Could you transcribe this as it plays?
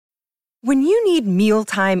When you need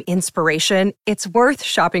mealtime inspiration, it's worth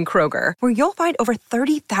shopping Kroger, where you'll find over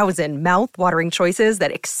 30,000 mouth-watering choices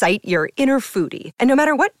that excite your inner foodie. And no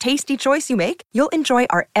matter what tasty choice you make, you'll enjoy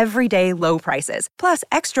our everyday low prices, plus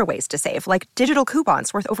extra ways to save, like digital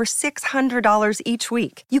coupons worth over $600 each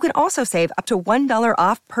week. You can also save up to $1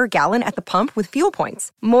 off per gallon at the pump with fuel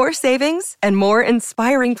points. More savings and more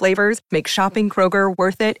inspiring flavors make shopping Kroger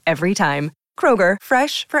worth it every time. Kroger,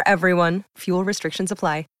 fresh for everyone. Fuel restrictions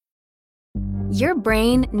apply. Your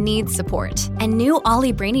brain needs support, and new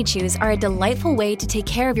Ollie Brainy Chews are a delightful way to take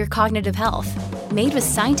care of your cognitive health. Made with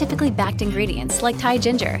scientifically backed ingredients like Thai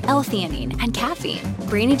ginger, L-theanine, and caffeine,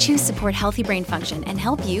 Brainy Chews support healthy brain function and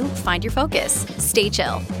help you find your focus, stay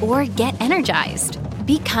chill, or get energized.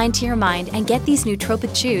 Be kind to your mind and get these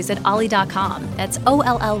nootropic chews at ollie.com. That's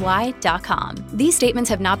OLLY.com. These statements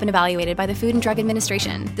have not been evaluated by the Food and Drug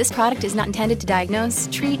Administration. This product is not intended to diagnose,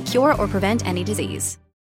 treat, cure, or prevent any disease.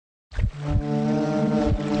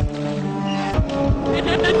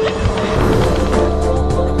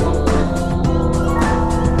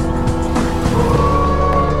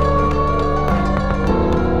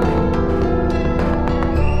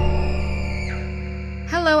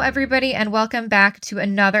 Hello, everybody, and welcome back to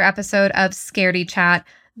another episode of Scaredy Chat,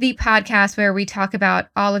 the podcast where we talk about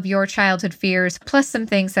all of your childhood fears, plus some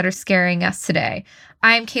things that are scaring us today.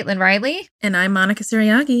 I'm Caitlin Riley. And I'm Monica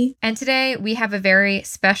Suriagi. And today we have a very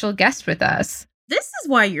special guest with us. This is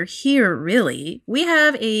why you're here, really. We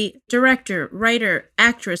have a director, writer,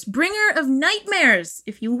 actress, bringer of nightmares,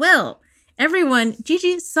 if you will. Everyone,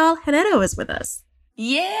 Gigi Saul Herrero is with us.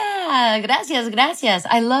 Yeah, gracias.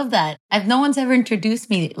 I love that. No one's ever introduced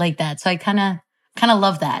me like that, so I kind of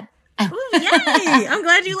love that. Ooh, yay! I'm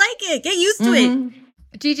glad you like it. Get used to it.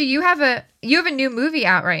 Gigi, you have a new movie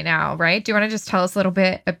out right now, right? Do you want to just tell us a little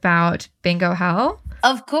bit about Bingo Hell?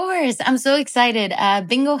 Of course. I'm so excited.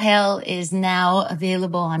 Bingo Hell is now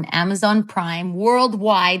available on Amazon Prime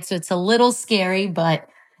worldwide, so it's a little scary, but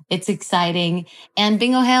it's exciting. And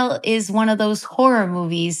Bingo Hell is one of those horror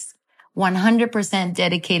movies 100%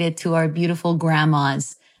 dedicated to our beautiful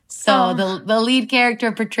grandmas. So the lead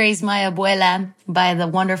character portrays my abuela by the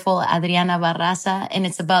wonderful Adriana Barraza, and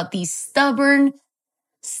it's about these stubborn,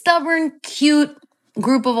 cute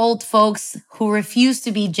group of old folks who refuse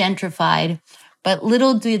to be gentrified. But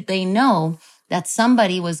little did they know that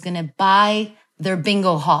somebody was going to buy their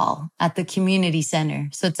bingo hall at the community center.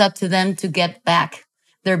 So it's up to them to get back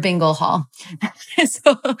their bingo hall.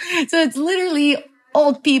 So it's literally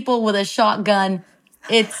old people with a shotgun.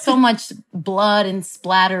 It's so much blood and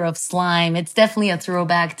splatter of slime. It's definitely a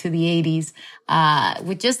throwback to the 80s,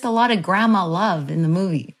 with just a lot of grandma love in the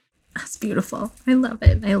movie. That's beautiful. I love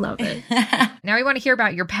it. Now we want to hear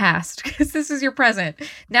about your past, because this is your present.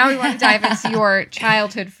 Now we want to dive into your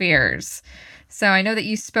childhood fears. So I know that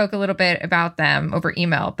you spoke a little bit about them over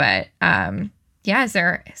email, but is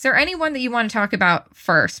there anyone that you want to talk about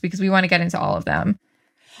first? Because we want to get into all of them.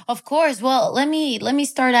 Of course. Well, let me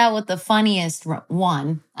start out with the funniest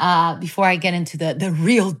one before I get into the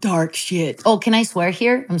real dark shit. Oh, can I swear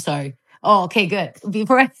here? I'm sorry. Oh, okay, good.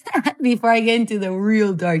 Before I get into the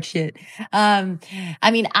real dark shit.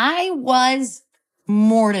 I was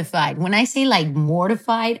mortified. When I say like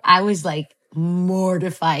mortified, I was like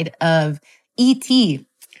mortified of E.T.,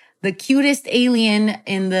 the cutest alien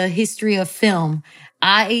in the history of film.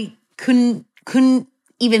 I couldn't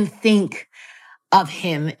even think of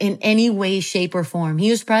him in any way, shape, or form.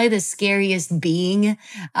 He was probably the scariest being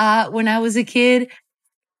when I was a kid.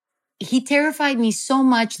 He terrified me so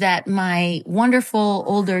much that my wonderful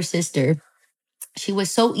older sister, she was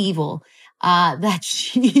so evil that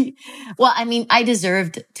I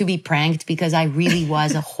deserved to be pranked because I really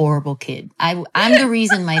was a horrible kid. I'm the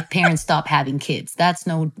reason my parents stopped having kids. That's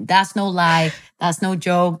no lie. That's no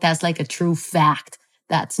joke. That's like a true fact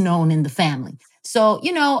that's known in the family. So,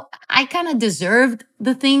 I kind of deserved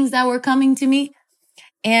the things that were coming to me.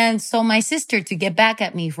 And so my sister, to get back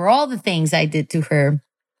at me for all the things I did to her.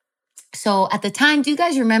 So at the time, do you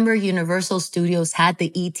guys remember Universal Studios had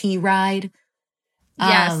the E.T. ride?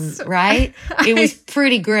 Yes. Right? It was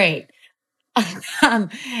pretty great.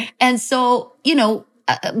 And so,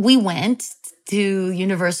 we went to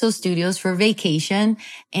Universal Studios for vacation,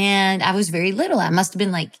 and I was very little. I must have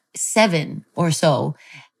been like 7 or so.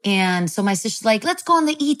 And so my sister's like, let's go on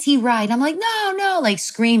the E.T. ride. I'm like, no, like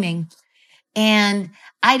screaming. And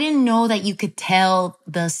I didn't know that you could tell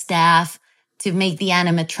the staff to make the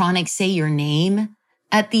animatronic say your name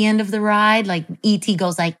at the end of the ride. Like E.T.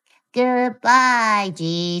 goes like, goodbye,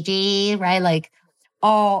 Gigi, right? Like,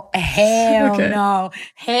 Oh, hell Okay. no.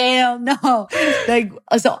 Hell no. Like,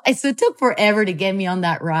 so it took forever to get me on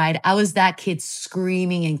that ride. I was that kid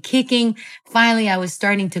screaming and kicking. Finally, I was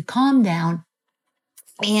starting to calm down.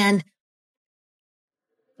 And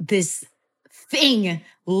this thing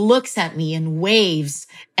looks at me and waves,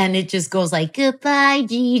 and it just goes like, goodbye,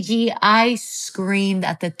 Gigi. I screamed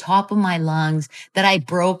at the top of my lungs that I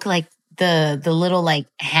broke like the little like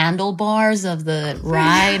handlebars of the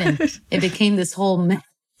ride, and it became this whole mess.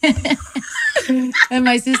 And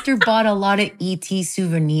my sister bought a lot of ET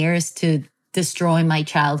souvenirs to destroy my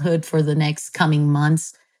childhood for the next coming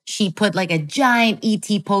months. She put like a giant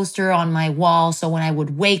ET poster on my wall, so when I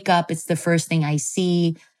would wake up, it's the first thing I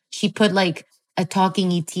see. She put like a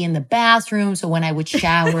talking ET in the bathroom, so when I would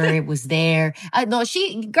shower, it was there.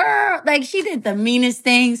 She did the meanest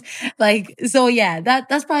things. Like, so yeah,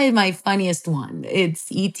 that's probably my funniest one. It's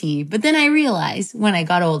ET. But then I realized when I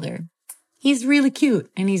got older, he's really cute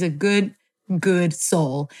and he's a good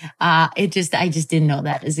soul. I just didn't know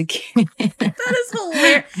that as a kid. That is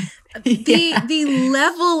hilarious. The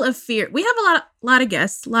level of fear. We have a lot of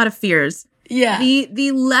guests, a lot of fears. Yeah.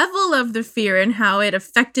 The level of the fear and how it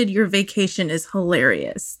affected your vacation is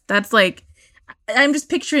hilarious. That's like, I'm just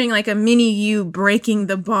picturing like a mini you breaking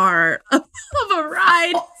the bar of a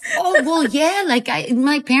ride. Oh well, yeah. Like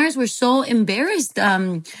my parents were so embarrassed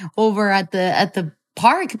over at the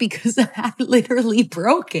park because I literally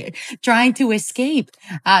broke it trying to escape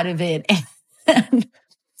out of it.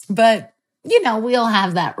 But you know, we all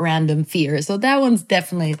have that random fear, so that one's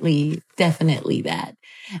definitely that.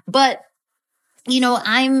 But you know,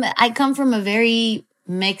 I come from a very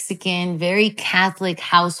Mexican, very Catholic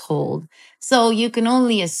household. So you can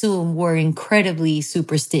only assume we're incredibly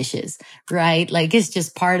superstitious, right? Like it's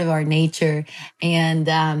just part of our nature. And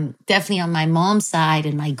definitely on my mom's side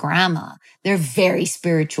and my grandma, they're very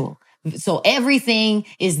spiritual. So everything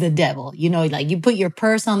is the devil. You know, like you put your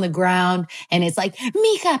purse on the ground and it's like,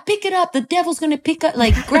 mija, pick it up. The devil's going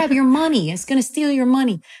to grab your money. It's going to steal your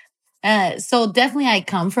money. So definitely I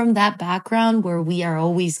come from that background where we are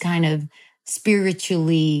always kind of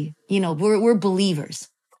spiritually, you know, we're believers.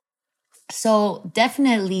 So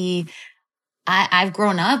definitely I've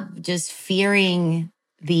grown up just fearing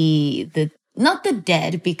not the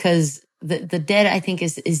dead, because the dead I think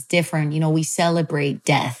is different. You know, we celebrate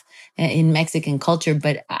death in Mexican culture,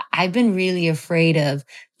 but I've been really afraid of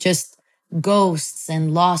just ghosts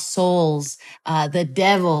and lost souls, the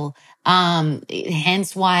devil.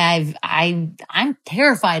 Hence why I'm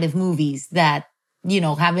terrified of movies that, you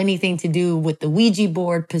know, have anything to do with the Ouija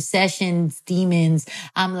board, possessions, demons.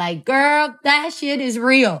 I'm like, girl, that shit is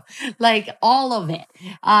real. Like all of it.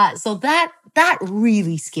 So that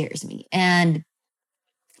really scares me. And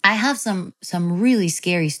I have some really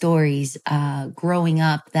scary stories, growing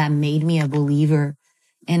up that made me a believer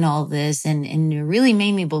in all this. And it really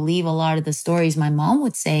made me believe a lot of the stories my mom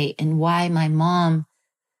would say, and why my mom,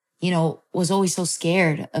 you know, was always so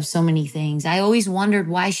scared of so many things. I always wondered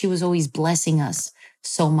why she was always blessing us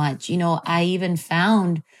so much. You know, I even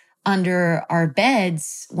found under our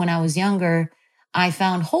beds when I was younger, I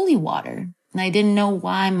found holy water. And I didn't know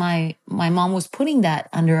why my mom was putting that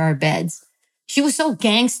under our beds. She was so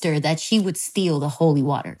gangster that she would steal the holy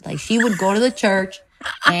water. Like she would go to the church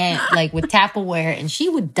and like with Tupperware and she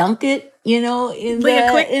would dunk it, you know, in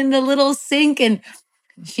the little sink, and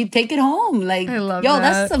she'd take it home. Like, I love yo, that.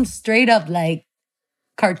 that's some straight up like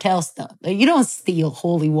cartel stuff. Like, you don't steal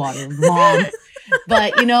holy water, mom.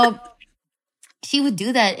 But you know, she would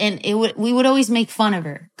do that, and we would always make fun of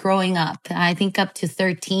her growing up. I think up to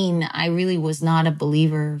 13, I really was not a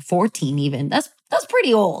believer. 14 even. That's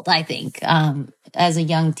pretty old, I think, as a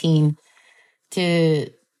young teen to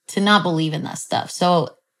not believe in that stuff. So,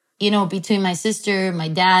 you know, between my sister, my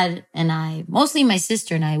dad, and I, mostly my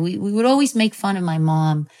sister and I, we would always make fun of my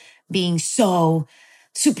mom being so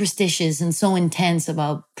superstitious and so intense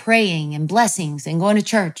about praying and blessings and going to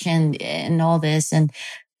church and all this. And,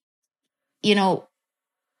 you know,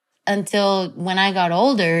 until when I got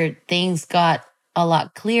older, things got a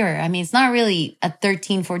lot clearer. I mean, it's not really at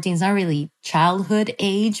 13, 14, it's not really childhood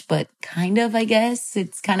age, but kind of, I guess.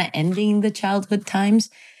 It's kind of ending the childhood times.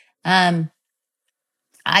 I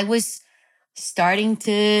was starting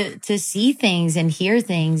to see things and hear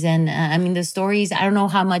things. And I mean, the stories, I don't know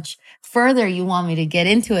how much further you want me to get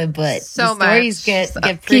into it, but So the stories much.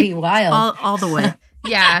 get pretty wild. all the way.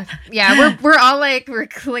 Yeah. We're all like, we're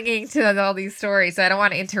clinging to all these stories. So I don't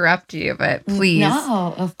want to interrupt you, but please.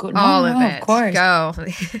 No, of course. All No, of it. of course. Go.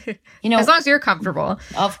 You know, as long as you're comfortable.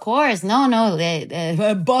 of course. No.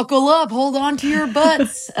 Buckle up. Hold on to your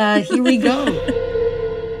butts. Here we go.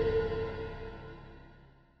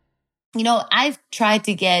 I've tried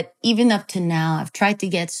to get, even up to now, I've tried to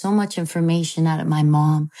get so much information out of my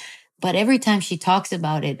mom. But every time she talks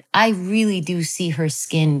about it, I really do see her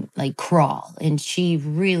skin like crawl, and she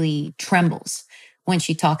really trembles when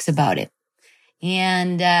she talks about it.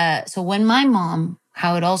 And so when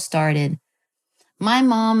how it all started, my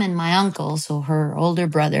mom and my uncle, so her older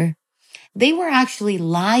brother, they were actually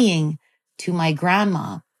lying to my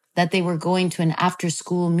grandma that they were going to an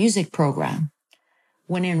after-school music program,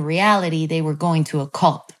 when in reality, they were going to a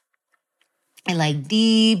cult in like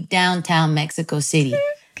deep downtown Mexico City.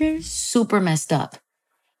 Okay. Super messed up.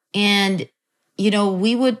 And,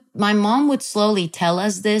 my mom would slowly tell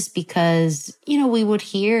us this because, we would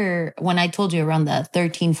hear, when I told you around the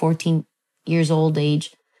 13, 14 years old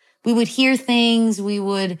age, we would hear things.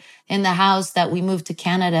 In the house that we moved to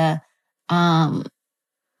Canada,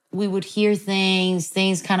 we would hear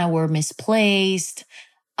things kind of were misplaced.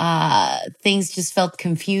 Things just felt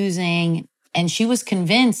confusing. And she was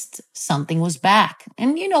convinced something was back.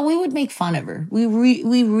 And, we would make fun of her. We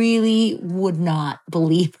really would not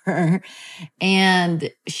believe her.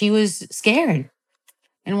 And she was scared.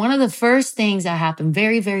 And one of the first things that happened,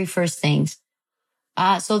 very, very first things.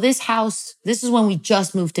 So this is when we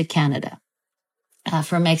just moved to Canada,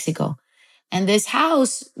 from Mexico. And this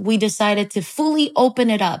house, we decided to fully open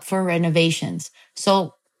it up for renovations.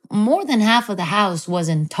 So more than half of the house was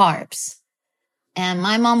in tarps. And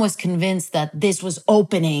my mom was convinced that this was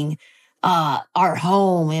opening our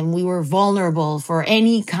home, and we were vulnerable for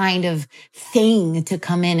any kind of thing to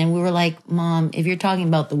come in. And we were like, Mom, if you're talking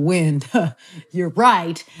about the wind, you're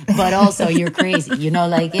right, but also you're crazy.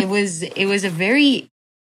 It was a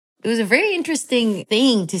very interesting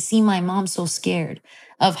thing to see my mom so scared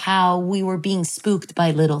of how we were being spooked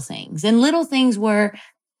by little things. And little things were,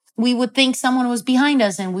 we would think someone was behind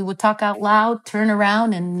us and we would talk out loud, turn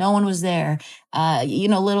around, and no one was there.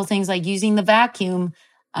 Little things like using the vacuum,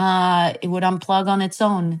 it would unplug on its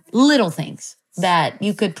own. Little things that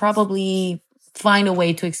you could probably find a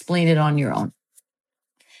way to explain it on your own.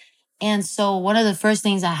 And so one of the first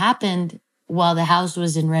things that happened while the house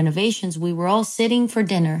was in renovations, we were all sitting for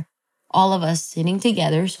dinner, all of us sitting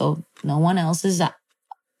together, so no one else is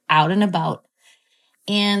out and about.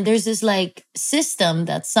 And there's this like system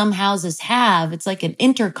that some houses have. It's like an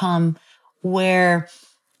intercom where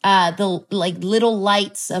the like little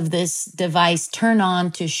lights of this device turn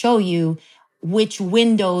on to show you which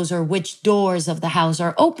windows or which doors of the house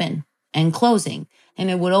are open and closing. And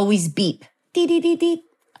it would always beep. Dee, dee, dee, dee.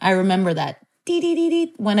 I remember that. Dee, dee, dee,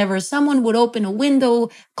 dee. Whenever someone would open a window,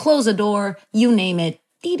 close a door, you name it,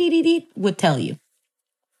 dee, dee, dee, dee, would tell you.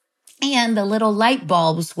 And the little light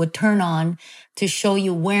bulbs would turn on to show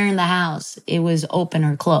you where in the house it was open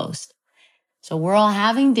or closed. So we're all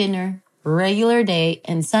having dinner, regular day,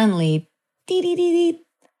 and suddenly, dee, dee, dee,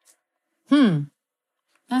 dee.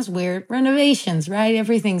 That's weird. Renovations, right?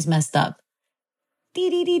 Everything's messed up. Dee,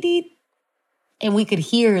 dee, dee, dee. And we could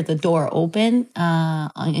hear the door open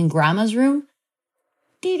in Grandma's room.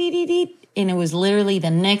 Dee, dee, dee, dee. And it was literally the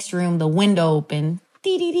next room, the window open.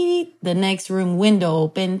 Dee, dee, dee, dee. The next room window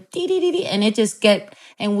open. Dee, dee, dee, dee. And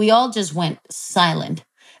and we all just went silent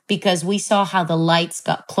because we saw how the lights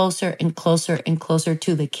got closer and closer and closer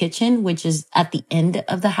to the kitchen, which is at the end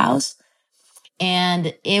of the house.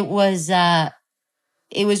 And it was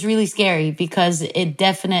really scary because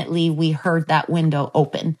we heard that window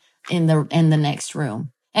open in the next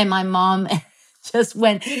room. And my mom just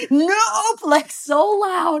went, nope, like so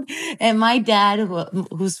loud. And my dad,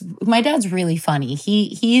 my dad's really funny.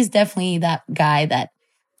 He is definitely that guy that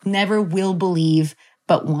never will believe,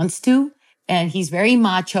 but wants to. And he's very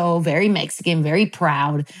macho, very Mexican, very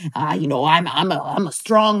proud. I'm a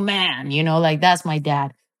strong man, like that's my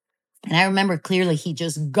dad. And I remember clearly he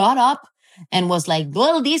just got up and was like,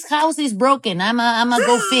 well, this house is broken. I'm a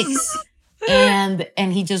go fix. And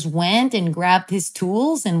he just went and grabbed his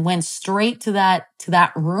tools and went straight to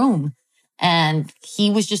that room. And he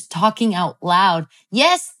was just talking out loud.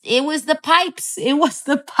 Yes, it was the pipes. It was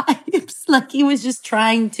the pipes. Like he was just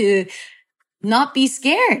trying to not be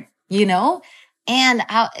scared, And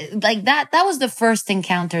that was the first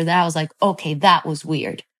encounter that I was like, okay, that was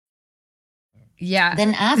weird. Yeah.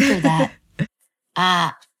 Then after that,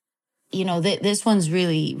 this one's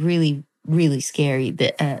really, really, really scary.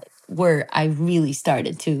 Where I really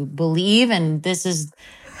started to believe. And this is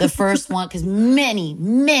the first one because many,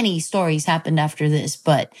 many stories happened after this.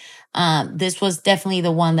 But this was definitely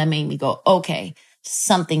the one that made me go, okay,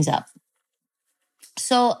 something's up.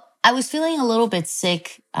 So I was feeling a little bit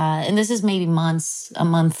sick. And this is maybe a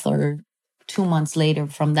month or 2 months later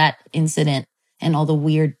from that incident and all the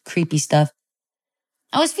weird, creepy stuff.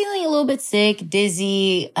 I was feeling a little bit sick,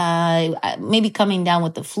 dizzy, maybe coming down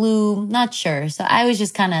with the flu, not sure. So I was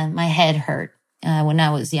just kind of, my head hurt when I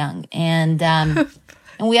was young. And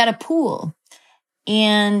we had a pool.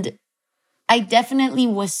 And I definitely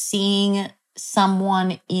was seeing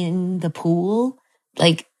someone in the pool.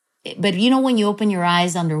 Like, but you know, when you open your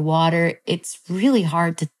eyes underwater, it's really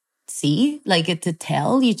hard to see, like to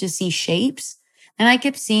tell. You just see shapes. And I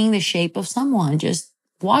kept seeing the shape of someone just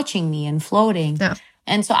watching me and floating. Yeah.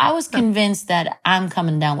 And so I was convinced that I'm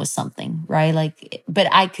coming down with something, right? Like, but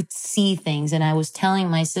I could see things. And I was telling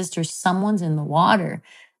my sister, someone's in the water.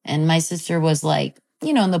 And my sister was like,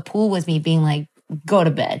 you know, in the pool with me being like, go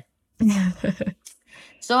to bed.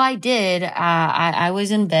 So I did. I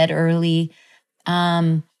was in bed early.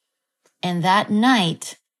 And that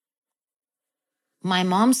night, my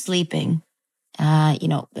mom's sleeping, you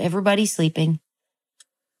know, everybody's sleeping.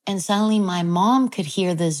 And suddenly my mom could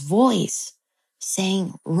hear this voice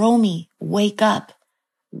saying, Romy, wake up.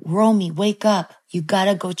 Romy, wake up. You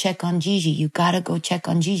gotta go check on Gigi. You gotta go check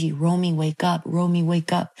on Gigi. Romy, wake up. Romy,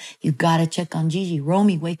 wake up. You gotta check on Gigi.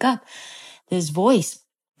 Romy, wake up. This voice.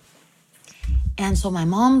 And so my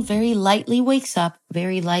mom very lightly wakes up,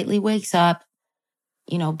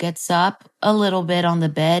 you know, gets up a little bit on the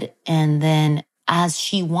bed. And then as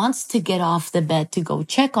she wants to get off the bed to go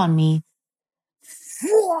check on me,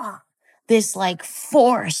 this like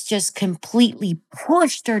force just completely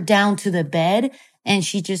pushed her down to the bed. And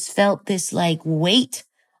she just felt this like weight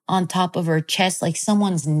on top of her chest, like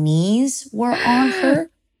someone's knees were on her.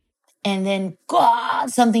 And then God,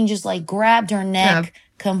 something just like grabbed her neck,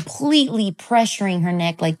 completely pressuring her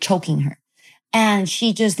neck, like choking her. And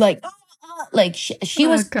she just like she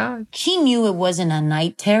was, she knew it wasn't a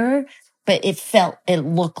night terror, but it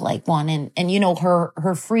looked like one. And, you know,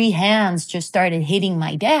 her free hands just started hitting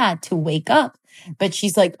my dad to wake up, but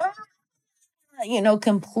she's like, you know,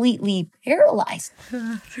 completely paralyzed.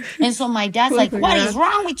 And so my dad's like, what is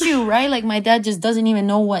wrong with you? Right? Like my dad just doesn't even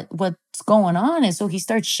know what's going on. And so he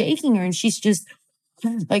starts shaking her and she's just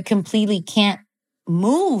like completely can't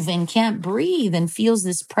move and can't breathe and feels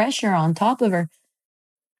this pressure on top of her.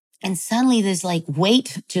 And suddenly this like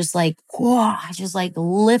weight just like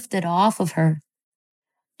lifted off of her.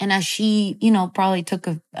 And as she, you know, probably took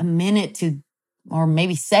a minute to, or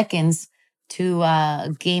maybe seconds to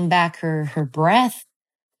gain back her breath,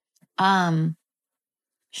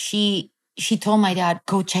 she told my dad,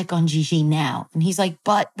 go check on Gigi now. And he's like,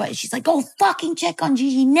 but she's like, go fucking check on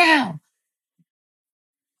Gigi now.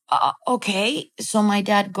 Okay. So my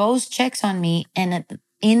dad goes, checks on me. And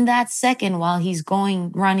in that second, while he's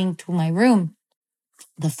running to my room,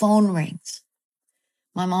 the phone rings.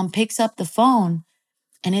 My mom picks up the phone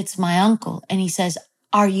and it's my uncle. And he says,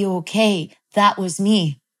 are you okay? That was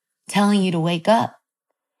me telling you to wake up.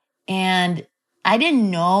 And I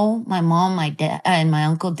didn't know my mom, my dad, and my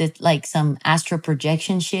uncle did like some astral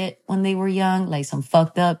projection shit when they were young, like some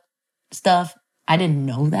fucked up stuff. I didn't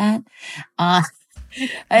know that.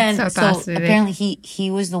 And so apparently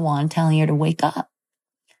he was the one telling her to wake up.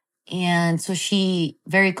 And so she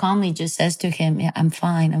very calmly just says to him, yeah, I'm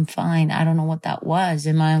fine. I don't know what that was.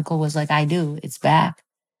 And my uncle was like, I do. It's back.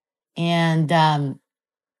 And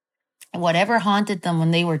whatever haunted them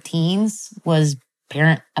when they were teens was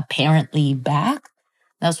apparently back.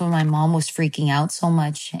 That's when my mom was freaking out so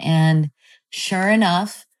much. And sure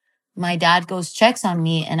enough, my dad goes, checks on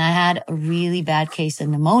me, and I had a really bad case of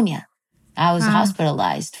pneumonia. I was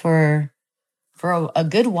hospitalized for a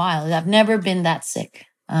good while. I've never been that sick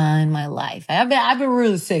in my life. I've been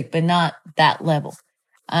really sick, but not that level.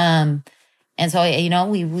 And so, you know,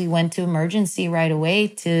 we went to emergency right away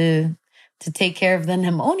to take care of the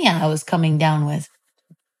pneumonia I was coming down with.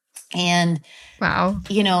 And,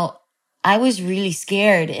 you know, I was really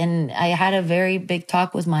scared. And I had a very big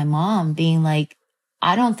talk with my mom being like,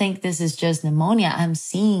 I don't think this is just pneumonia. I'm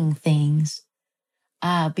seeing things.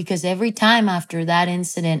 Because every time after that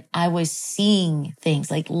incident, I was seeing things,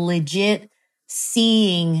 like legit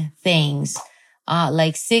seeing things,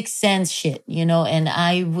 like sixth sense shit, you know, and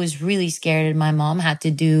I was really scared. And my mom had to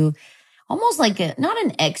do almost like not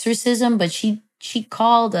an exorcism, but she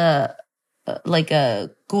called a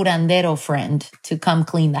curandero friend to come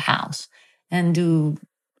clean the house and do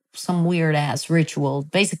some weird ass ritual,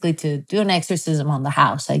 basically to do an exorcism on the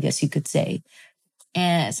house, I guess you could say.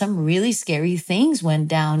 And some really scary things went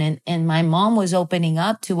down. And my mom was opening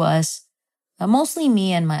up to us, mostly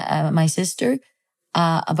me and my sister,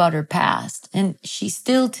 about her past. And she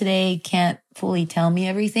still today can't fully tell me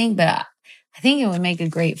everything, but I think it would make a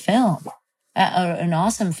great film, an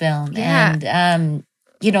awesome film. Yeah. And,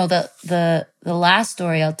 you know, the last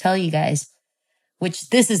story I'll tell you guys,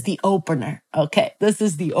 which this is the opener. Okay. This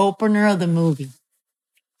is the opener of the movie.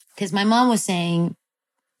 Because my mom was saying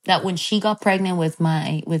that when she got pregnant with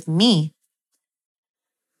me,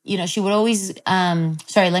 you know, she would always,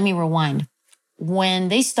 sorry, let me rewind. When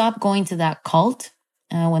they stopped going to that cult,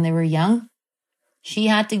 when they were young, she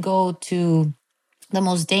had to go to the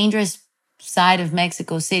most dangerous side of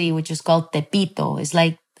Mexico City, which is called Tepito. It's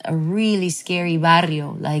like a really scary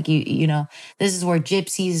barrio. Like, you know, this is where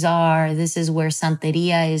gypsies are. This is where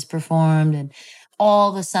Santeria is performed, and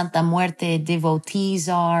all the Santa Muerte devotees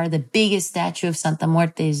are. The biggest statue of Santa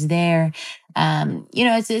Muerte is there. You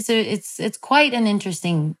know, it's quite an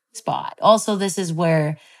interesting spot. Also, this is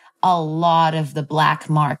where a lot of the black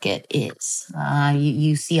market is.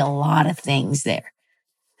 You see a lot of things there.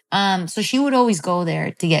 So she would always go there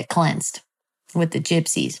to get cleansed with the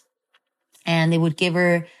gypsies, and they would give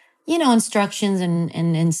her, you know, instructions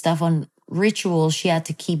and stuff on rituals she had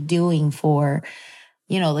to keep doing for,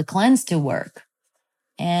 you know, the cleanse to work.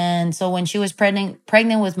 And so when she was pregnant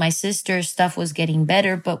with my sister, stuff was getting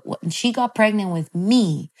better. But when she got pregnant with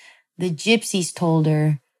me, the gypsies told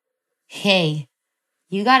her, hey,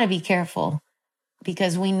 you got to be careful,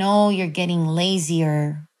 because we know you're getting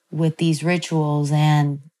lazier with these rituals,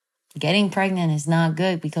 and getting pregnant is not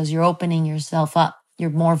good because you're opening yourself up. You're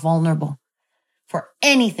more vulnerable for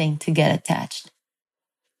anything to get attached.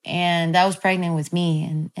 And that was pregnant with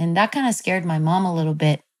me. And that kind of scared my mom a little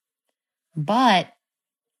bit. But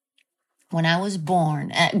when I was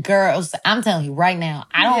born, girls, I'm telling you right now,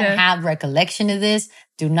 I don't have recollection of this.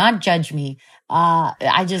 Do not judge me.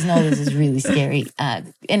 I just know this is really scary.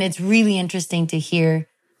 And it's really interesting to hear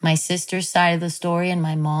my sister's side of the story and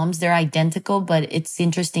my mom's. They're identical, but it's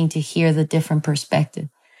interesting to hear the different perspective,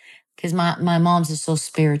 because my mom's is so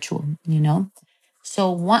spiritual, you know? So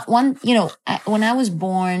one, you know, when I was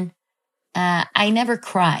born, I never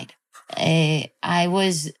cried. I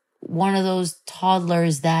was one of those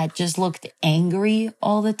toddlers that just looked angry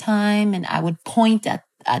all the time. And I would point at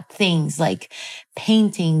things like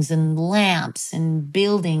paintings and lamps and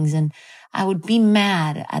buildings, and I would be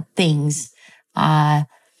mad at things.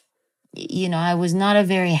 You know, I was not a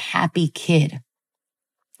very happy kid.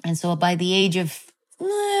 And so by the age of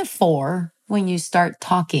 4, when you start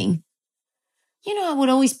talking, you know, I would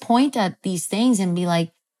always point at these things and be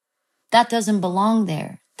like, that doesn't belong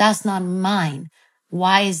there. That's not mine.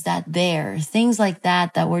 Why is that there? Things like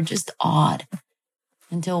that were just odd.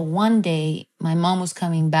 Until one day, my mom was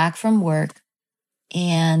coming back from work,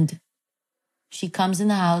 and she comes in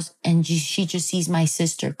the house, and she just sees my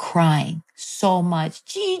sister crying so much.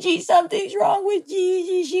 Gigi, something's wrong with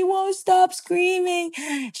Gigi. She won't stop screaming.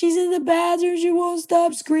 She's in the bathroom. She won't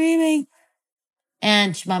stop screaming.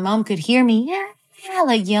 And my mom could hear me,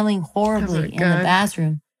 like yelling horribly in the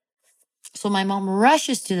bathroom. So my mom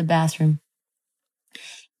rushes to the bathroom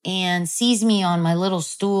and sees me on my little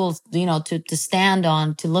stool, you know, to stand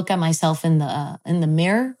on, to look at myself in the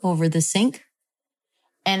mirror over the sink.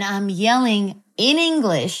 And I'm yelling in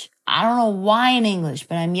English. I don't know why in English,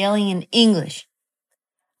 but I'm yelling in English.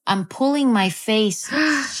 I'm pulling my face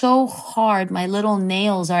so hard. My little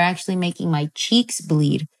nails are actually making my cheeks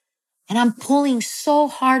bleed. And I'm pulling so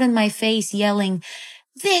hard on my face, yelling,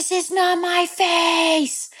 "This is not my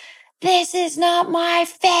face. This is not my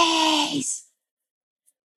face."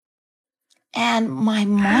 And my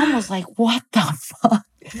mom was like, "What the fuck?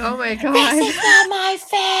 Oh my God. This is not my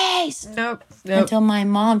face." Nope. Until my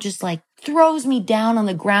mom just like throws me down on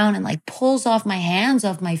the ground and like pulls off my hands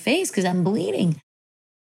off my face because I'm bleeding.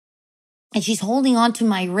 And she's holding on to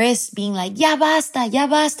my wrist, being like, ya basta,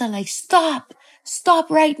 like, stop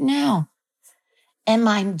right now. And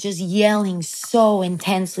I'm just yelling so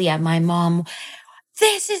intensely at my mom,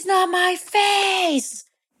 "This is not my face."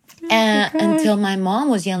 Until my mom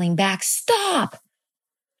was yelling back, "Stop."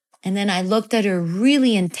 And then I looked at her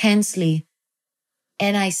really intensely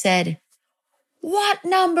and I said, "What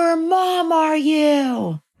number mom are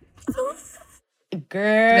you?"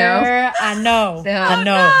 Girl, No. I know. No. I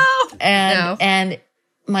know. No. And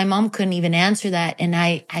my mom couldn't even answer that. And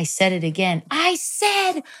I said it again. I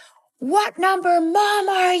said, "What number mom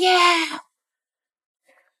are you?"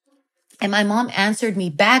 And my mom answered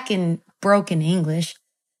me back in broken English.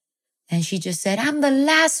 And she just said, "I'm the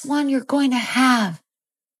last one you're going to have."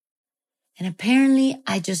 And apparently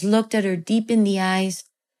I just looked at her deep in the eyes,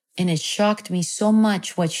 and it shocked me so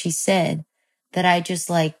much what she said that I just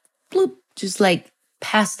like, bloop, just like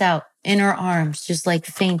passed out in her arms, just like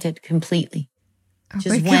fainted completely.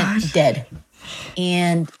 Just went dead.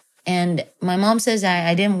 And my mom says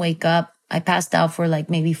I didn't wake up. I passed out for like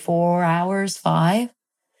maybe 4 hours, 5.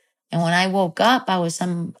 And when I woke up, I was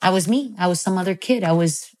me. I was some other kid. I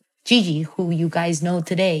was Gigi, who you guys know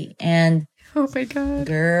today. And Oh my God.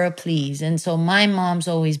 girl, please. And so my mom's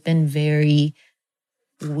always been very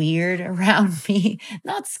weird around me,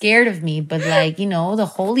 not scared of me, but like, the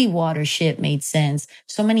holy water shit made sense.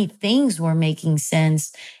 So many things were making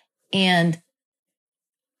sense. And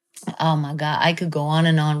oh my God, I could go on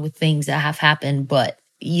and on with things that have happened. But,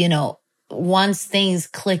 once things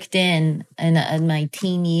clicked in my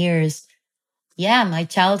teen years, yeah, my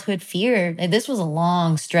childhood fear, this was a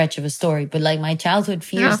long stretch of a story, but like my childhood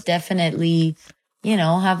fears definitely,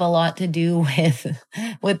 have a lot to do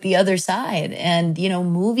with the other side. And,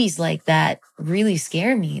 movies like that really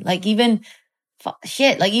scare me. Like even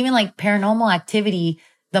like Paranormal Activity,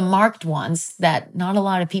 the marked ones that not a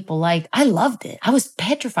lot of people like. I loved it. I was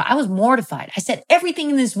petrified. I was mortified. I said, everything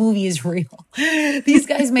in this movie is real. These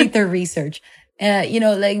guys make their research.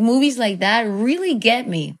 Like movies like that really get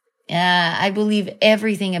me. I believe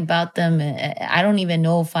everything about them. I don't even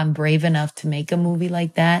know if I'm brave enough to make a movie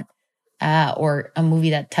like that, or a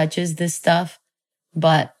movie that touches this stuff.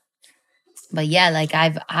 But yeah, like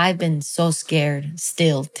I've been so scared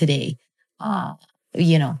still today, of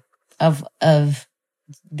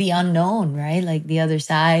the unknown, right? Like the other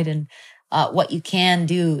side, and what you can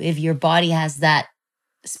do if your body has that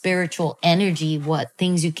spiritual energy, what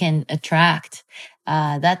things you can attract.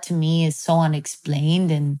 That to me is so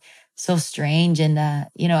unexplained and so strange. And,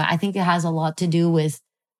 I think it has a lot to do with,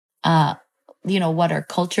 what our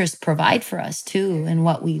cultures provide for us too, and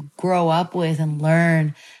what we grow up with and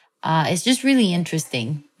learn. It's just really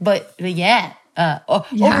interesting. But yeah,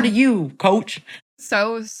 over to you, Coach.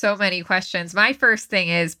 So many questions. My first thing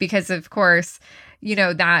is because, of course,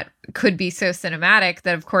 that could be so cinematic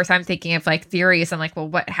that, of course, I'm thinking of like theories. I'm like, well,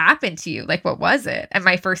 what happened to you? Like, what was it? And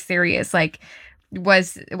my first theory is like,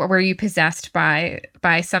 were you possessed by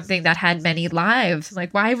something that had many lives?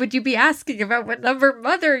 Like, why would you be asking about what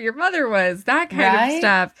number your mother was? That kind of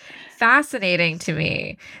stuff. Fascinating to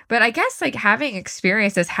me. But I guess like having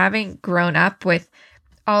experiences, having grown up with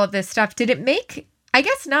all of this stuff, did it make... I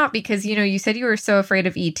guess not, because, you said you were so afraid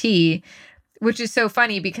of ET, which is so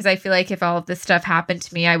funny because I feel like if all of this stuff happened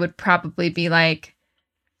to me, I would probably be like,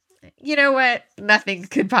 you know what? Nothing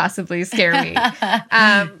could possibly scare me.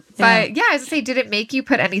 But yeah, as I say, did it make you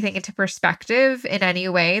put anything into perspective in any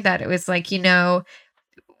way that it was like, there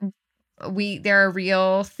are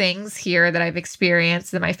real things here that I've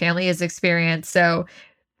experienced, that my family has experienced. So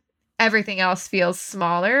everything else feels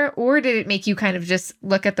smaller? Or did it make you kind of just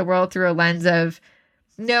look at the world through a lens of,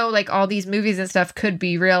 no, like all these movies and stuff could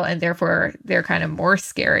be real and therefore they're kind of more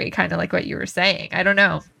scary, kind of like what you were saying? I don't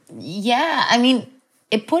know. Yeah, I mean,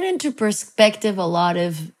 it put into perspective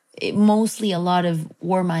mostly a lot of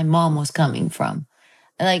where my mom was coming from.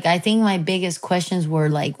 Like, I think my biggest questions were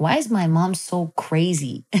like, why is my mom so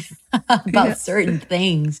crazy about certain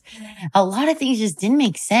things? A lot of things just didn't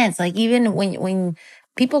make sense. Like, even when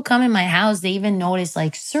people come in my house, they even notice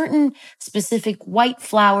like certain specific white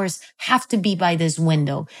flowers have to be by this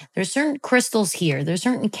window. There's certain crystals here. There's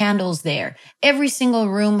certain candles there. Every single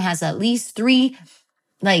room has at least 3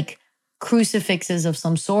 like crucifixes of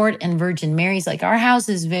some sort and Virgin Marys. Like, our house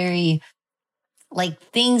is very like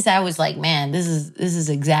things I was like, man, this is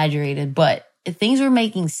exaggerated, but things were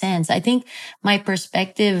making sense. I think my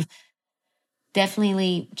perspective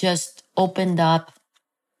definitely just opened up.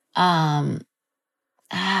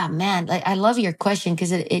 Man, like, I love your question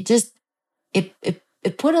because it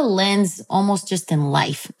put a lens almost just in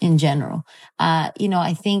life in general.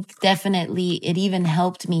 I think definitely it even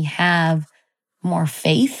helped me have more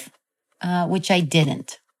faith, which I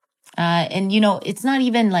didn't. And it's not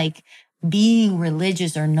even like being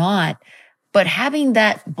religious or not, but having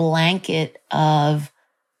that blanket of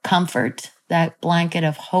comfort, that blanket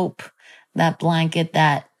of hope, that blanket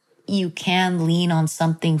that you can lean on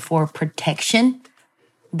something for protection.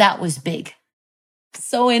 That was big.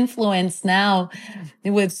 So influenced now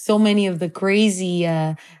with so many of the crazy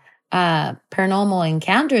paranormal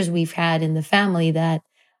encounters we've had in the family that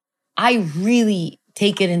I really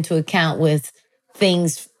take it into account with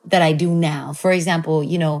things that I do now. For example,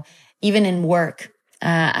 even in work,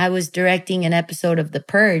 I was directing an episode of The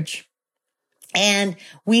Purge, and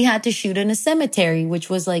we had to shoot in a cemetery, which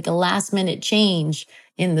was like a last minute change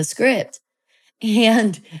in the script.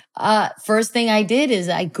 And first thing I did is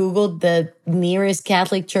I Googled the nearest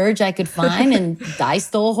Catholic church I could find, and I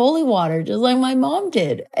stole holy water just like my mom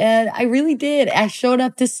did. And I really did. I showed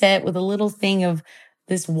up to set with a little thing of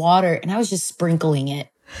this water, and I was just sprinkling it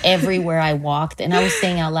everywhere I walked. And I was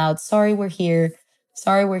saying out loud, sorry, we're here.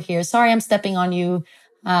 Sorry, we're here. Sorry, I'm stepping on you.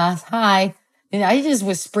 Hi. And I just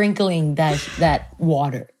was sprinkling that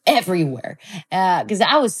water everywhere because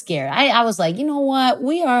I was scared. I was like, you know what?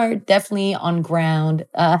 We are definitely on ground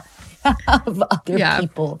of other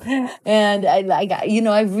people. And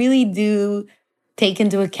I really do take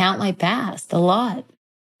into account my past a lot.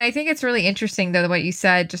 I think it's really interesting, though, what you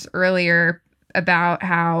said just earlier about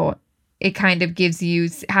how it kind of gives you,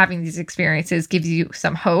 having these experiences gives you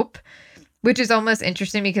some hope, which is almost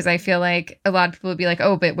interesting because I feel like a lot of people would be like,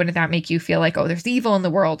 oh, but wouldn't that make you feel like, oh, there's evil in the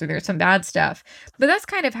world or there's some bad stuff? But that's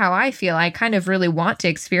kind of how I feel. I kind of really want to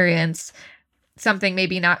experience something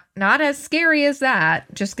maybe not as scary as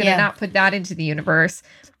that, just going to not put that into the universe,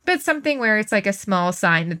 but something where it's like a small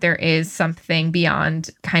sign that there is something beyond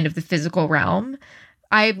kind of the physical realm.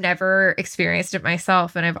 I've never experienced it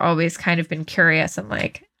myself, and I've always kind of been curious. I'm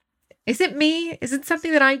like, is it me? Is it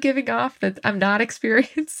something that I'm giving off that I'm not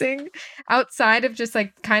experiencing outside of just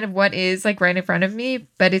like kind of what is like right in front of me?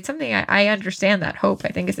 But it's something I understand that hope. I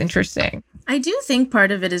think is interesting. I do think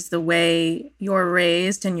part of it is the way you're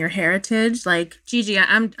raised and your heritage. Like Gigi,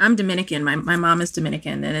 I'm Dominican. My mom is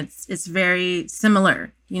Dominican, and it's very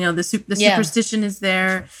similar. You know, the superstition is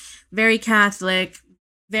there, very Catholic,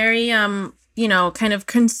 very kind of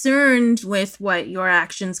concerned with what your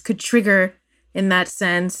actions could trigger in that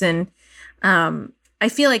sense. And I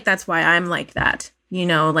feel like that's why I'm like that, you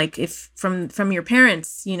know, like if from your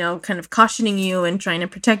parents, you know, kind of cautioning you and trying to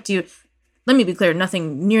protect you. Let me be clear,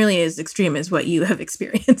 nothing nearly as extreme as what you have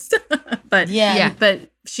experienced. But but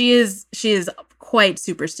she is quite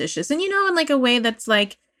superstitious. And, you know, in like a way that's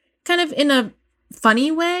like kind of in a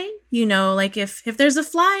funny way, you know, like if there's a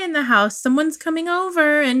fly in the house, someone's coming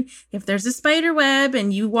over, and if there's a spider web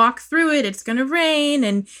and you walk through it, it's going to rain,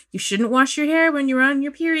 and you shouldn't wash your hair when you're on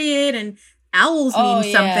your period, and owls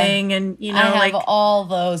mean something, and you know, I have all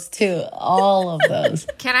those too, all of those.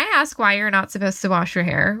 Can I ask why you're not supposed to wash your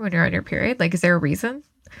hair when you're on your period? Like, is there a reason?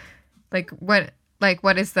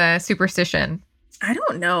 What is the superstition? I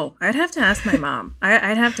don't know. I'd have to ask my mom.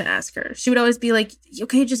 I'd have to ask her. She would always be like,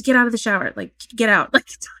 okay, just get out of the shower. Like, get out. Like,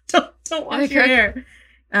 don't wash your hair.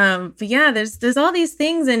 But yeah, there's all these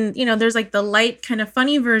things. And, you know, there's like the light kind of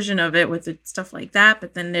funny version of it with stuff like that.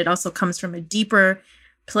 But then it also comes from a deeper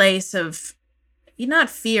place of not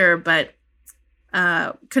fear, but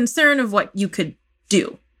concern of what you could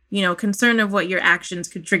do. You know, concern of what your actions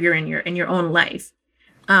could trigger in your own life.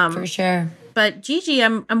 For sure. But Gigi,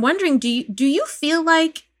 I'm wondering, do you feel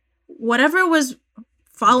like whatever was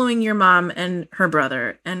following your mom and her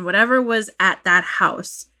brother and whatever was at that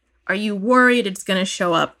house, are you worried it's going to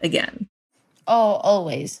show up again? Oh,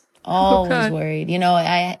 always worried. You know,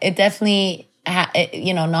 it definitely,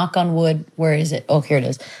 knock on wood. Where is it? Oh, here it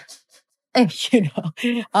is.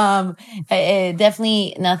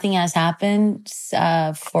 Definitely nothing has happened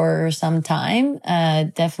for some time.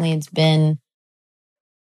 Definitely it's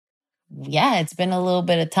been a little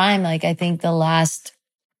bit of time. Like, I think the last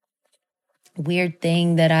weird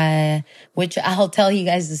thing which I'll tell you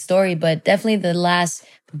guys the story, but definitely the last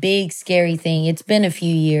big scary thing, it's been a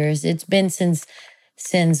few years. It's been since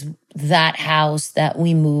that house that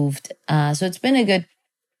we moved. So it's been a good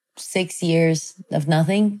 6 years of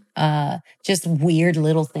nothing, just weird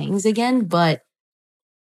little things again. But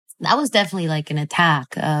that was definitely like an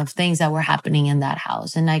attack of things that were happening in that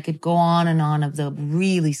house. And I could go on and on of the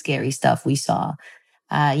really scary stuff we saw,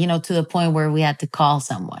 to the point where we had to call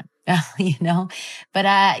someone, But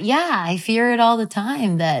I fear it all the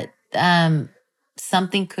time that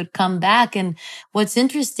something could come back. And what's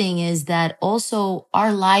interesting is that also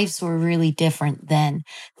our lives were really different then.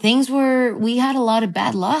 We had a lot of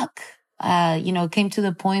bad luck. It came to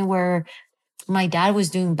the point where my dad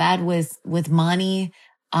was doing bad with money.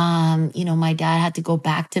 My dad had to go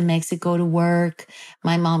back to Mexico to work.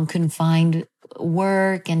 My mom couldn't find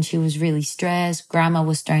work and she was really stressed. Grandma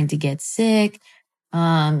was starting to get sick.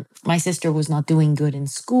 My sister was not doing good in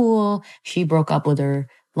school. She broke up with her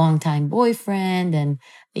longtime boyfriend, and,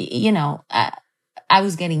 I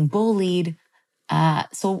was getting bullied.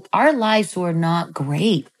 So our lives were not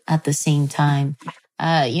great at the same time.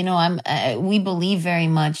 We believe very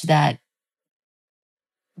much that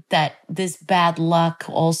this bad luck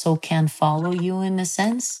also can follow you in a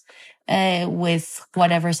sense, with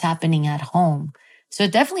whatever's happening at home. So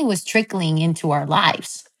it definitely was trickling into our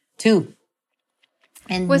lives too.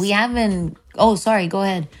 And we haven't, sorry, go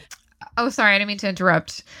ahead. Oh, sorry, I didn't mean to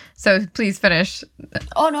interrupt. So please finish.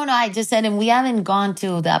 Oh, no, I just said, and we haven't gone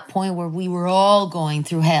to that point where we were all going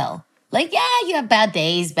through hell. Like, yeah, you have bad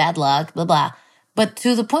days, bad luck, blah, blah. But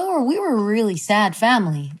to the point where we were a really sad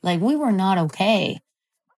family. Like, we were not okay.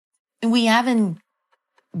 We haven't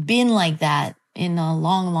been like that in a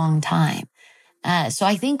long, long time. So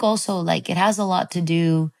I think also like it has a lot to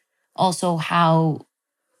do also how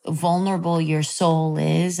vulnerable your soul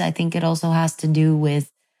is. I think it also has to do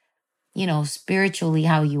with, you know, spiritually,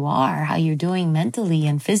 how you are, how you're doing mentally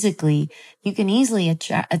and physically. You can easily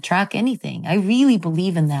attract anything. I really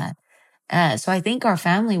believe in that. So I think our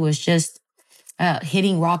family was just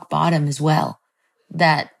hitting rock bottom as well.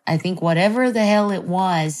 That I think whatever the hell it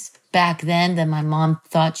was back then that my mom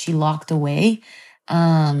thought she locked away,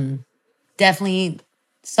 definitely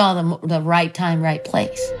saw the right time, right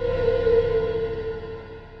place.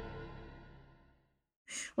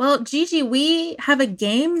 Well, Gigi, we have a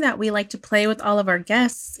game that we like to play with all of our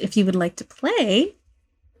guests. If you would like to play.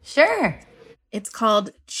 Sure. It's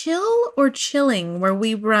called Chill or Chilling, where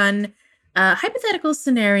we run hypothetical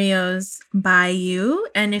scenarios by you.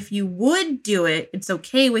 And if you would do it, it's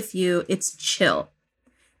okay with you. It's chill.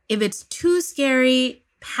 If it's too scary,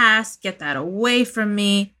 pass, get that away from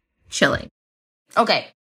me. Chilling. Okay.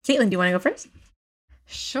 Caitlin, do you want to go first?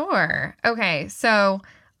 Sure. Okay. So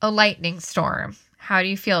a lightning storm. How do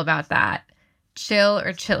you feel about that? Chill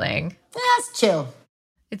or chilling? That's chill.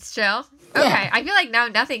 It's chill? Okay. Yeah. I feel like now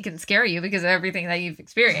nothing can scare you because of everything that you've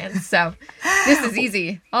experienced. So this is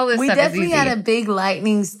easy. All this stuff is easy. We definitely had a big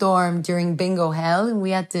lightning storm during Bingo Hell, and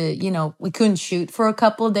we had to, you know, we couldn't shoot for a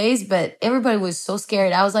couple of days, but everybody was so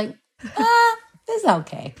scared. I was like, it's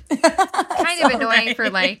okay. Kind of annoying for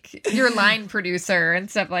like your line producer and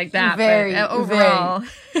stuff like that. Very, but overall,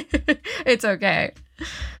 it's okay.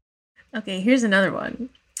 Okay, here's another one.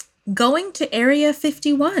 Going to Area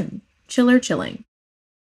 51. Chill or chilling?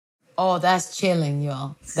 Oh, that's chilling,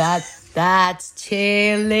 y'all. That's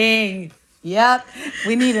chilling. Yep.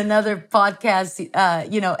 We need another podcast,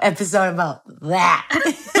 episode about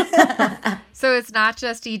that. So it's not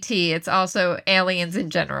just ET, it's also aliens in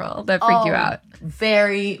general that freak you out.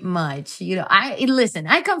 Very much. You know,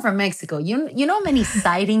 I come from Mexico. You know how many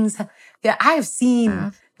sightings that I've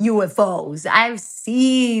seen UFOs. I've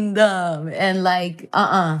seen them and like,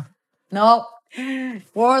 nope.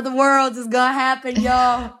 War of the Worlds is gonna happen,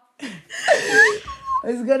 y'all.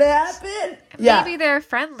 It's gonna happen. Maybe they're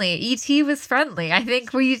friendly. E.T. was friendly. I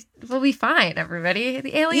think we will be fine, everybody.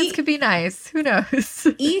 The aliens could be nice. Who knows?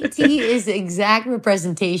 E.T. is the exact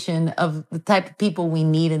representation of the type of people we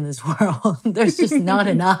need in this world. There's just not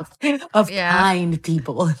enough of kind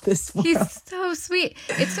people in this world. He's so sweet.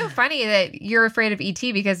 It's so funny that you're afraid of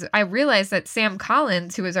E.T. because I realized that Sam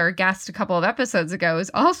Collins, who was our guest a couple of episodes ago,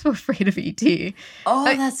 is also afraid of E.T. Oh,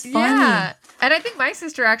 that's funny. Yeah. And I think my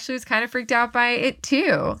sister actually was kind of freaked out by it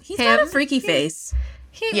too. He's got a freaky face.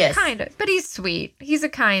 He kind of, but he's sweet. He's a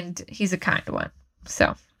kind one.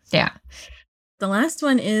 So, yeah. The last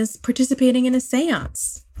one is participating in a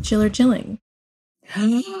seance. Chill or chilling?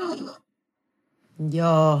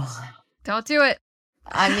 Yo. Don't do it.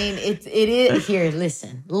 I mean, it is. Here,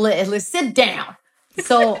 listen. Let's sit down.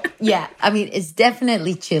 So, yeah, I mean, it's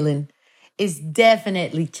definitely chilling.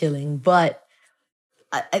 But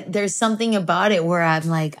there's something about it where I'm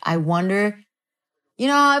like, I wonder, you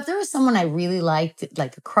know, if there was someone I really liked,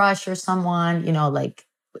 like a crush or someone, you know, like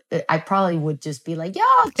I probably would just be like,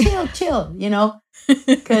 yo, chill, you know,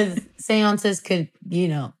 because seances could, you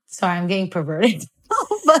know, sorry, I'm getting perverted.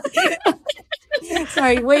 But,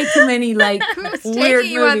 sorry, way too many like weird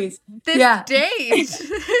movies. This date.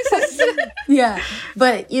 Yeah,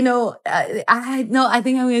 but you know, I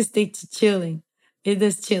think I'm gonna stick to chilling. It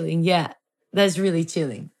is chilling, yeah. That's really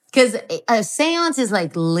chilling. Because a seance is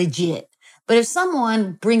like legit. But if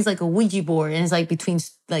someone brings like a Ouija board and it's like between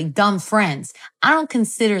like dumb friends, I don't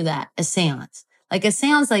consider that a seance. Like a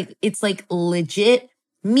seance, like it's like legit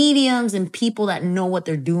mediums and people that know what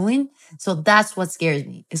they're doing. So that's what scares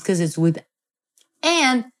me. It's because it's with,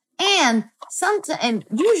 and sometimes, and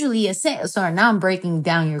usually a seance, sorry, now I'm breaking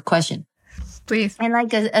down your question. Please. And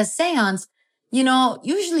like a seance, you know,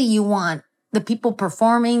 usually you want the people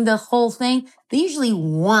performing the whole thing, they usually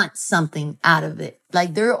want something out of it.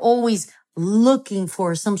 Like they're always looking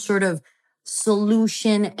for some sort of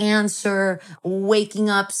solution, answer, waking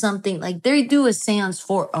up something. Like they do a seance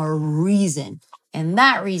for a reason. And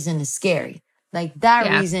that reason is scary. Like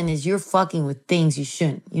that reason is you're fucking with things you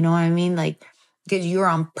shouldn't. You know what I mean? Like, because you're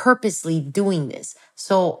on purposely doing this.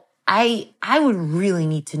 So I would really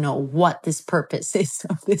need to know what this purpose is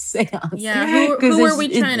of this seance. Yeah, who are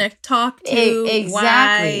we trying to talk to? Exactly.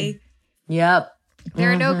 Why? Yep.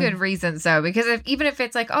 There are no good reasons though, because even if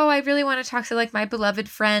it's like, oh, I really want to talk to like my beloved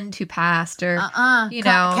friend who passed, or you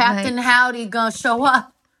know, Captain Howdy gonna show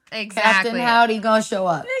up. Exactly. Captain Howdy gonna show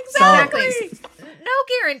up. Exactly. So, no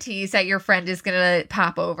guarantees that your friend is gonna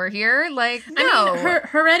pop over here. Like, no. I mean,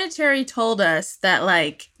 Hereditary told us that,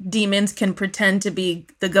 like, demons can pretend to be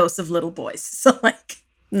the ghosts of little boys. So, like,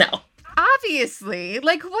 no. Obviously,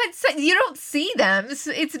 like, you don't see them.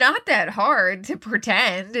 It's not that hard to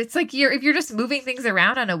pretend. It's like if you're just moving things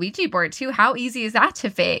around on a Ouija board too, how easy is that to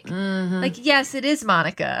fake? Mm-hmm. Like, yes, it is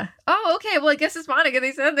Monica. Oh, okay. Well, I guess it's Monica.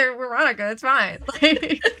 They said they were Monica. It's fine.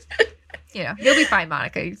 Like, you'll be fine,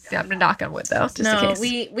 Monica. I'm gonna knock on wood though. Just in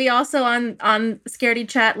case. We also on Scaredy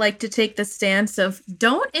Chat like to take the stance of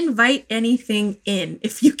don't invite anything in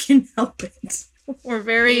if you can help it. We're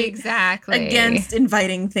very against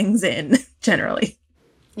inviting things in, generally.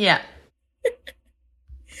 Yeah.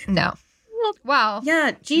 No. Well,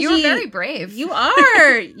 yeah, Gigi, you were very brave. You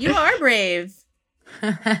are. You are brave. We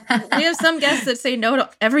have some guests that say no to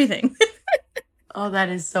everything. Oh, that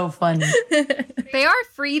is so funny. They are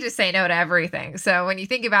free to say no to everything. So when you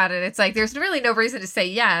think about it, it's like there's really no reason to say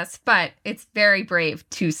yes, but it's very brave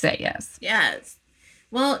to say yes. Yes.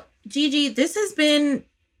 Well, Gigi, this has been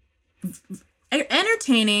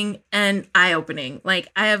entertaining and eye-opening. Like,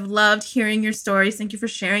 I have loved hearing your stories. Thank you for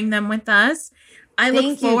sharing them with us. I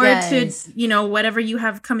look forward to, whatever you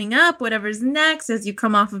have coming up, whatever's next as you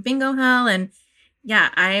come off of Bingo Hell. And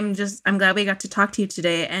yeah, I'm glad we got to talk to you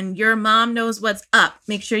today. And your mom knows what's up.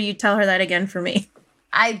 Make sure you tell her that again for me.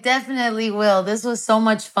 I definitely will. This was so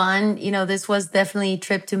much fun. This was definitely a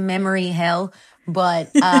trip to memory hell. But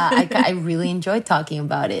I really enjoyed talking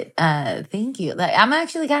about it. Thank you. Like, I'm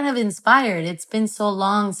actually kind of inspired. It's been so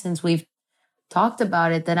long since we've talked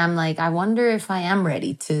about it that I'm like, I wonder if I am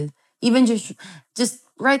ready to even just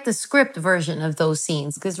write the script version of those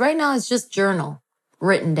scenes. Because right now it's just journal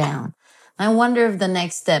written down. I wonder if the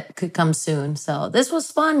next step could come soon. So this was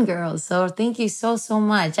fun, girls. So thank you so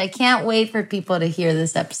much. I can't wait for people to hear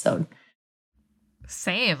this episode.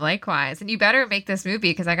 Same, likewise. And you better make this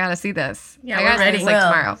movie because I got to see this. Yeah, I got to see this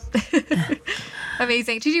tomorrow.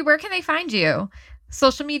 Amazing. Gigi, where can they find you?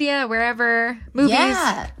 Social media, wherever, movies?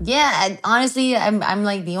 Yeah. Honestly, I'm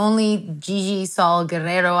like the only Gigi Sol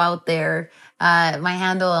Guerrero out there. My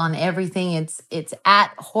handle on everything, it's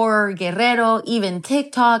at Horror Guerrero. Even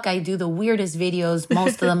TikTok, I do the weirdest videos.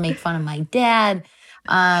 Most of them make fun of my dad.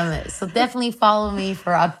 So definitely follow me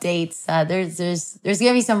for updates. There's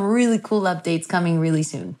gonna be some really cool updates coming really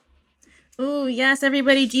soon. Oh yes,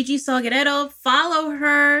 everybody, Gigi Sol Guerrero, follow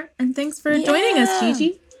her, and thanks for joining us,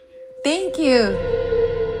 Gigi. Thank you.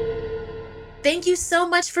 Thank you so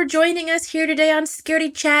much for joining us here today on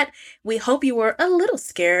Scaredy Chat. We hope you were a little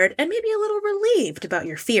scared and maybe a little relieved about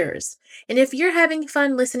your fears. And if you're having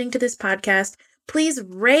fun listening to this podcast, please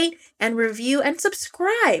rate and review and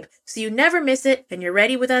subscribe so you never miss it and you're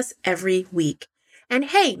ready with us every week. And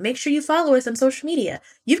hey, make sure you follow us on social media.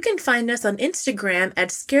 You can find us on Instagram at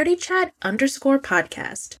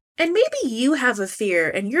scaredychat_podcast. And maybe you have a fear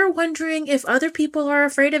and you're wondering if other people are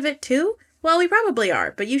afraid of it too? Well, we probably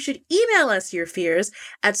are, but you should email us your fears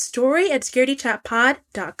at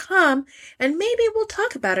story@scaredychatpod.com and maybe we'll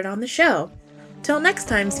talk about it on the show. Till next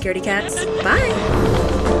time, Scaredy Cats. Bye!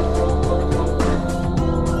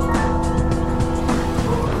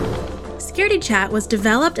 Scaredy Chat was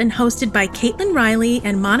developed and hosted by Caitlin Riley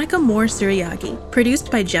and Monica Moore-Suriagi. Produced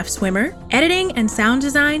by Jeff Swimmer. Editing and sound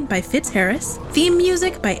design by Fitz Harris. Theme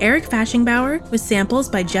music by Eric Fashingbauer with samples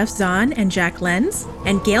by Jeff Zahn and Jack Lenz.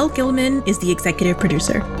 And Gail Gilman is the executive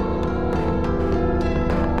producer.